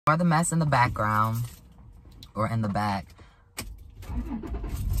Or the mess in the background or in the back.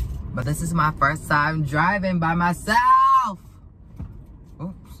 But this is my first time driving by myself.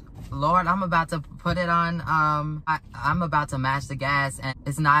 Oops. Lord, I'm about to put it on, I'm about to mash the gas and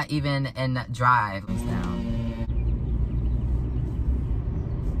it's not even in drive. It's down.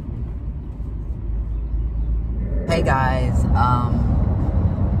 Hey guys,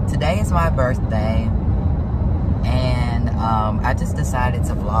 today is my birthday and I just decided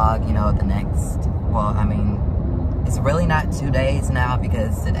to vlog, you know, the next, well, I mean, it's really not 2 days now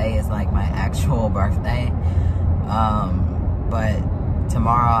because today is like my actual birthday. But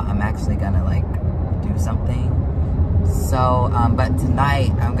tomorrow I'm actually gonna like do something. So, but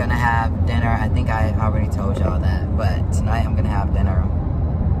tonight I'm gonna have dinner. I think I already told y'all that, but tonight I'm gonna have dinner.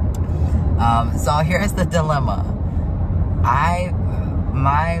 So here's the dilemma.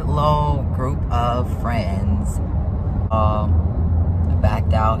 My little group of friends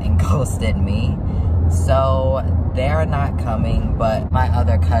backed out and ghosted me. So they're not coming, but my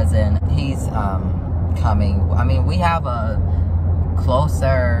other cousin, he's coming. I mean, we have a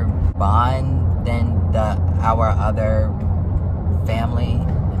closer bond than our other family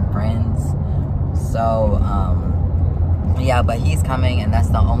and friends. So yeah, but he's coming, and that's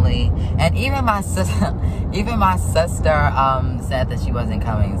the only. And even my sister, said that she wasn't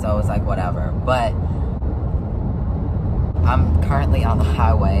coming, so it was like whatever. But I'm currently on the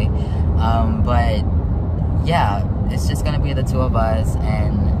highway, but yeah, it's just gonna be the two of us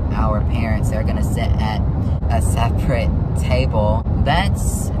and our parents. They're gonna sit at a separate table.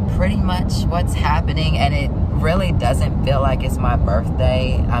 That's pretty much what's happening, and it really doesn't feel like it's my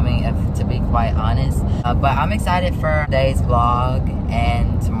birthday. I mean, to be quite honest, but I'm excited for today's vlog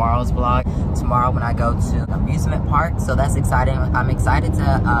and tomorrow's vlog. Tomorrow when I go to an amusement park, so that's exciting. I'm excited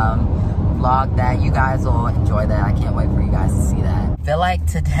to vlog that. You guys will enjoy that. I can't wait for you guys to see that. I feel like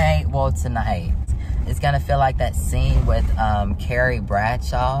today, well tonight, it's gonna feel like that scene with Carrie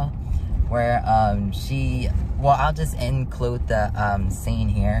Bradshaw, where well, I'll just include the scene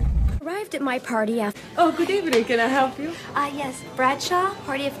here. Arrived at my party after. Oh, good evening. Can I help you? Yes, Bradshaw,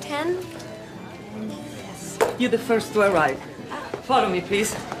 party of 10. Yes. You're the first to arrive. Follow me,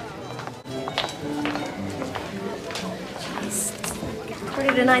 please.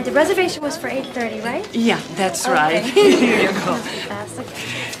 Quarter to 9. The reservation was for 8:30, right? Yeah, that's Okay. right. Here you go. Fast,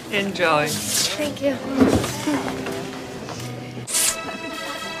 okay. Enjoy. Thank you.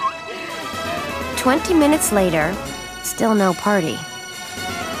 20 minutes later, still no party.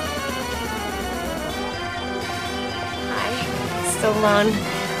 Hi, still alone.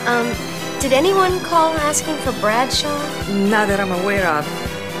 Did anyone call asking for Bradshaw? Not that I'm aware of.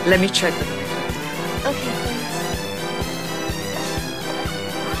 Let me check. Okay, thanks.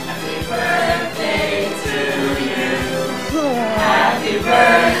 Happy birthday to you. Happy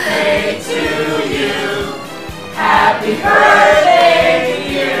birthday to you. Happy birthday,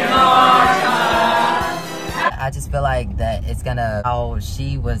 dear Martha. I just feel like that it's gonna, oh,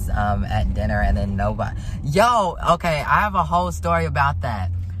 she was at dinner and then nobody. Yo, okay, I have a whole story about that.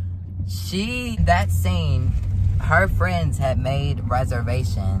 That scene, her friends had made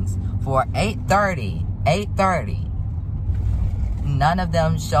reservations for 8:30. None of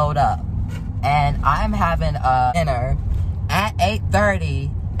them showed up. And I'm having a dinner at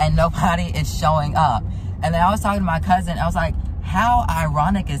 8:30 and nobody is showing up. And then I was talking to my cousin, I was like, how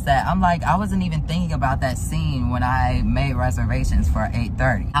ironic is that? I'm like, I wasn't even thinking about that scene when I made reservations for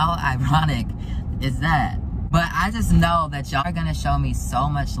 8:30. How ironic is that? But I just know that y'all are gonna show me so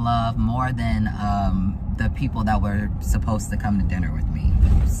much love, more than the people that were supposed to come to dinner with me.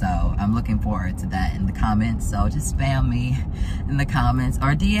 So I'm looking forward to that in the comments. So just spam me in the comments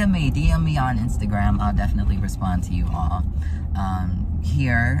or DM me on Instagram. I'll definitely respond to you all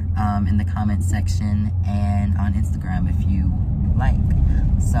here in the comment section and on Instagram if you like.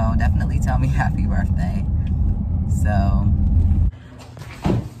 So definitely tell me happy birthday. So,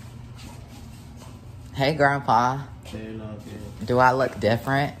 hey Grandpa. Do I look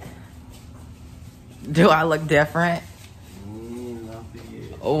different? Do I look different?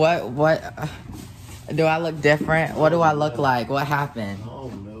 What? Do I look different? What do I look like? What happened?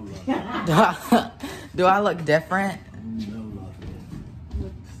 Do I look different?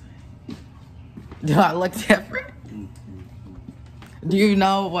 Do I look different? Do you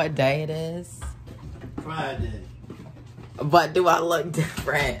know what day it is? Friday. But do I look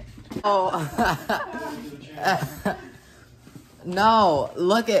different? Oh. No,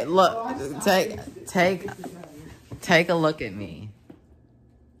 look, take a look at me.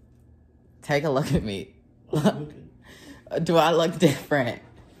 Take a look at me. Do I look different?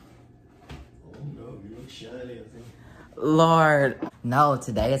 Oh no, you look shiny, I think. Lord. No,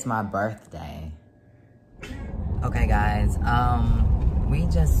 today is my birthday. Okay, guys. We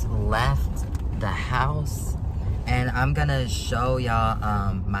just left the house, and I'm gonna show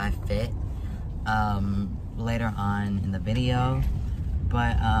y'all my fit later on in the video.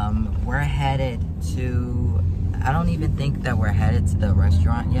 But we're headed to, I don't even think that we're headed to the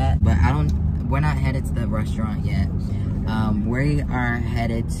restaurant yet. But we're not headed to the restaurant yet. We are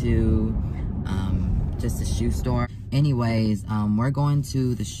headed to just a shoe store. Anyways, we're going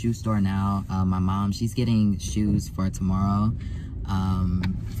to the shoe store now. My mom, she's getting shoes for tomorrow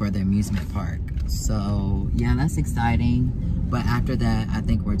for the amusement park. So yeah, that's exciting. But after that, I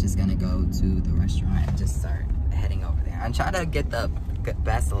think we're just gonna go to the restaurant and just start heading over there. I'm trying to get the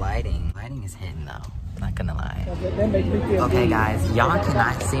best lighting. Lighting is hitting though, not gonna lie. Okay guys, y'all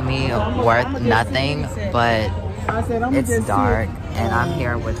cannot see me worth nothing, but it's dark and I'm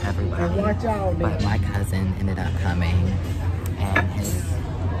here with everybody. But my cousin ended up coming and his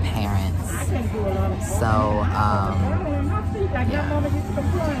parents. So yeah.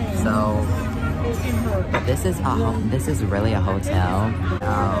 So but this is really a hotel.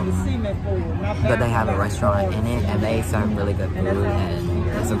 But they have a restaurant in it and they serve really good food and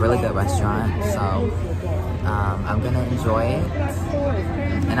it's a really good restaurant. So I'm gonna enjoy it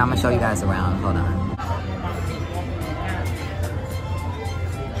and I'm gonna show you guys around. Hold on.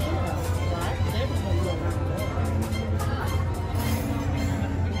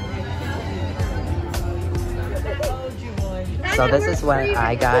 So this is what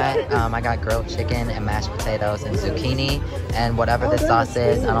I got. I got grilled chicken and mashed potatoes and zucchini and whatever the sauce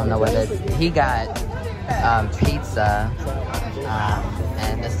is. I don't know what it is. He got pizza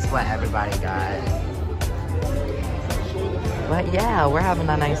and this is what everybody got. But yeah, we're having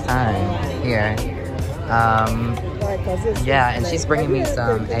a nice time here. Yeah, and she's bringing me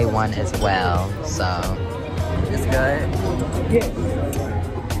some A1 as well. So it's good. Yes.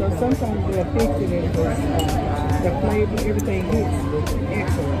 So sometimes they'll fix it in the flavor, everything hits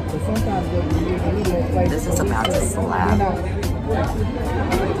excellent. But sometimes they'll need a little more flavor. This is about to slap.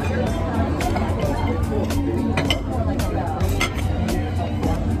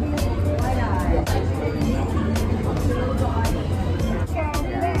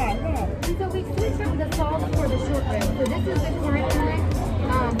 So we switched up the sauce for the shortbread. So this is the current one.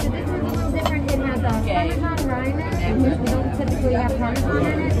 So this one's a little different. It has Parmesan rind in it, which we don't typically have Parmesan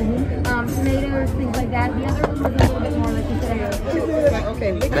in it. Tomatoes, things like that. The other one was a little bit more like potato.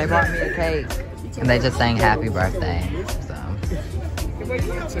 Okay. They brought me a cake and they just sang happy birthday. So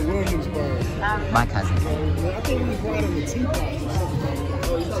my cousin.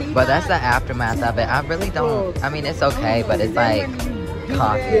 But that's the aftermath of it. I really don't, I mean it's okay, but it's like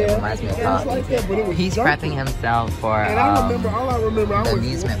coffee. It reminds me of coffee. He's prepping himself for the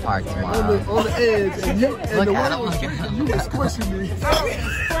amusement park tomorrow. On the edge, and you, and Look the at him, one look at him. you were squishing me.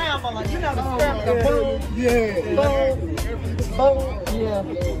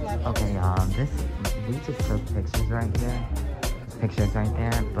 Okay, y'all, we just took pictures right here. Pictures right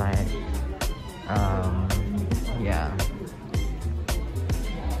there, but, yeah.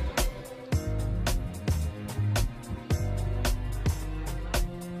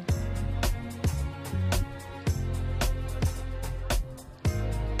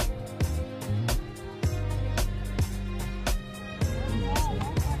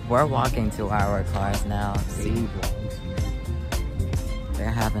 We're walking to our cars now. See, they're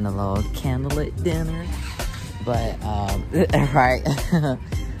having a little candlelit dinner, but right.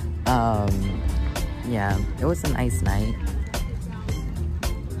 Yeah, it was a nice night.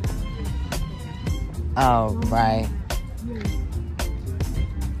 Oh, right.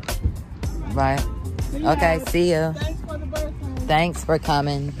 Right. Okay, see you. Thanks for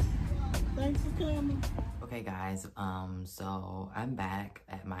coming. Okay, guys. So I'm back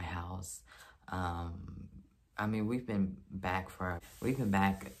at my house. I mean, we've been back for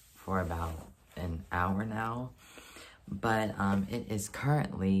about an hour now, but it is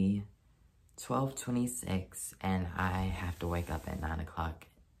currently 12:26 and I have to wake up at 9 o'clock.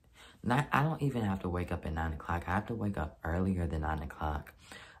 I don't even have to wake up at 9 o'clock. I have to wake up earlier than 9 o'clock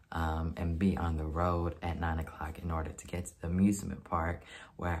and be on the road at 9 o'clock in order to get to the amusement park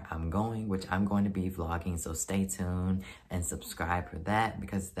where I'm going, which I'm going to be vlogging. So stay tuned and subscribe for that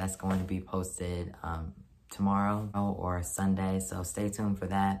because that's going to be posted tomorrow or Sunday. So stay tuned for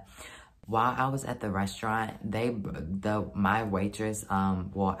that. While I was at the restaurant,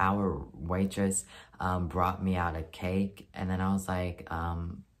 our waitress brought me out a cake, and then I was like,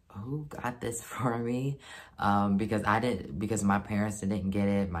 who got this for me? Because my parents didn't get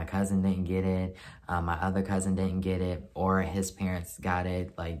it, my cousin didn't get it, my other cousin didn't get it, or his parents got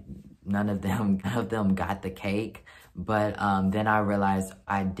it. Like none of them got the cake, But then I realized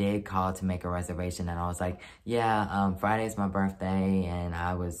I did call to make a reservation, and I was like, yeah, Friday's my birthday, and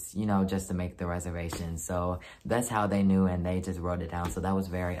I was, you know, just to make the reservation. So that's how they knew, and they just wrote it down. So that was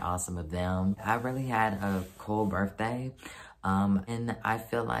very awesome of them. I really had a cool birthday, and I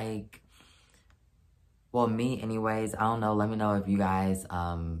feel like, well, me anyways, I don't know, let me know if you guys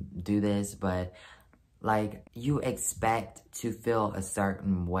do this, but like, you expect to feel a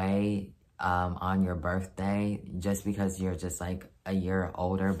certain way on your birthday just because you're just like a year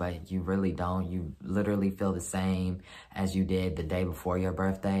older, but you really don't. You literally feel the same as you did the day before your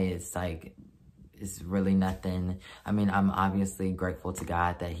birthday. It's like, it's really nothing. I mean, I'm obviously grateful to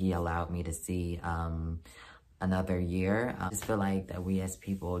God that he allowed me to see another year. I just feel like that we as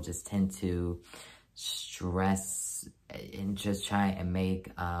people just tend to stress and just try and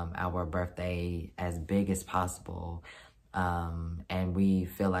make our birthday as big as possible. And we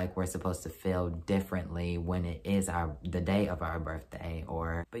feel like we're supposed to feel differently when it is the day of our birthday,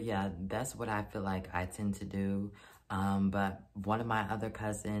 but yeah, that's what I feel like I tend to do. But one of my other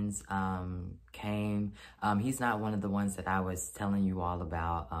cousins came. He's not one of the ones that I was telling you all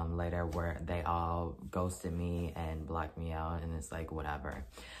about later, where they all ghosted me and blocked me out, and it's like, whatever.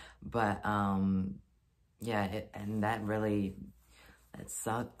 But yeah, and that really, it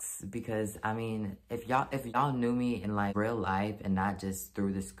sucks, because I mean, if y'all knew me in like real life and not just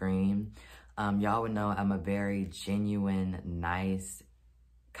through the screen, y'all would know I'm a very genuine, nice,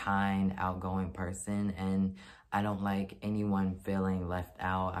 kind, outgoing person, and I don't like anyone feeling left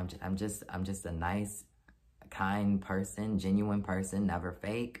out. I'm just a nice, kind person, genuine person, never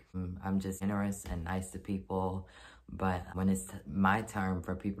fake. I'm just generous and nice to people. But when it's my turn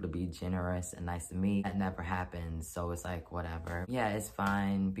for people to be generous and nice to me, that never happens. So it's like, whatever. Yeah, it's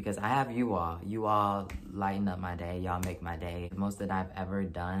fine, because I have you all. You all lighten up my day. Y'all make my day. The most that I've ever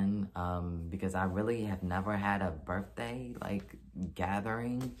done, because I really have never had a birthday like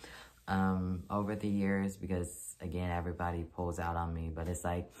gathering over the years, because again, everybody pulls out on me. But it's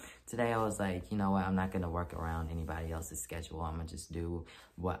like, today I was like, you know what, I'm not gonna work around anybody else's schedule. I'm gonna just do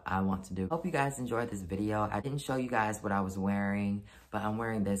what I want to do. Hope you guys enjoyed this video. I didn't show you guys what I was wearing, but I'm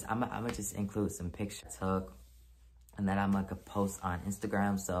wearing this. I'm gonna just include some pictures I took and that I'm gonna post on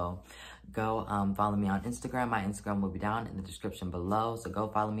Instagram. So go follow me on Instagram. My Instagram will be down in the description below. So go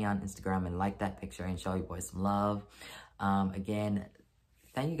follow me on Instagram and like that picture and show your boys some love. Again,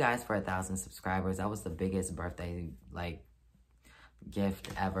 thank you guys for 1,000 subscribers. That was the biggest birthday like gift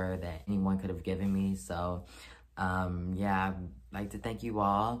ever that anyone could have given me. So yeah, I'd like to thank you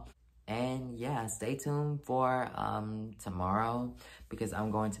all. And yeah, stay tuned for tomorrow, because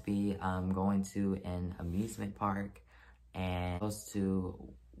I'm going to be going to an amusement park, and I'm supposed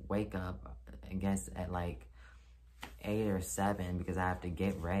to wake up, I guess, at like 8 or 7, because I have to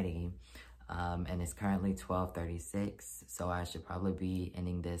get ready. And it's currently 12:36, so I should probably be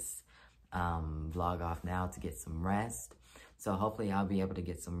ending this vlog off now to get some rest. So hopefully I'll be able to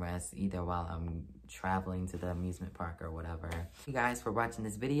get some rest either while I'm traveling to the amusement park or whatever. Thank you guys for watching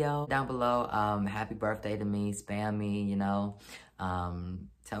this video. Down below, happy birthday to me, spam me, you know.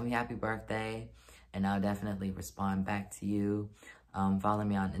 Tell me happy birthday, and I'll definitely respond back to you. Follow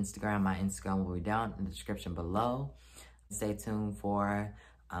me on Instagram. My Instagram will be down in the description below. Stay tuned for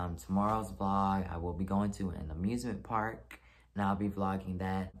tomorrow's vlog. I will be going to an amusement park, and I'll be vlogging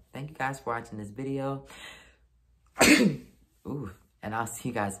that. Thank you guys for watching this video. Ooh, and I'll see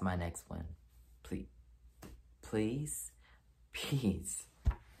you guys in my next one. Please, peace.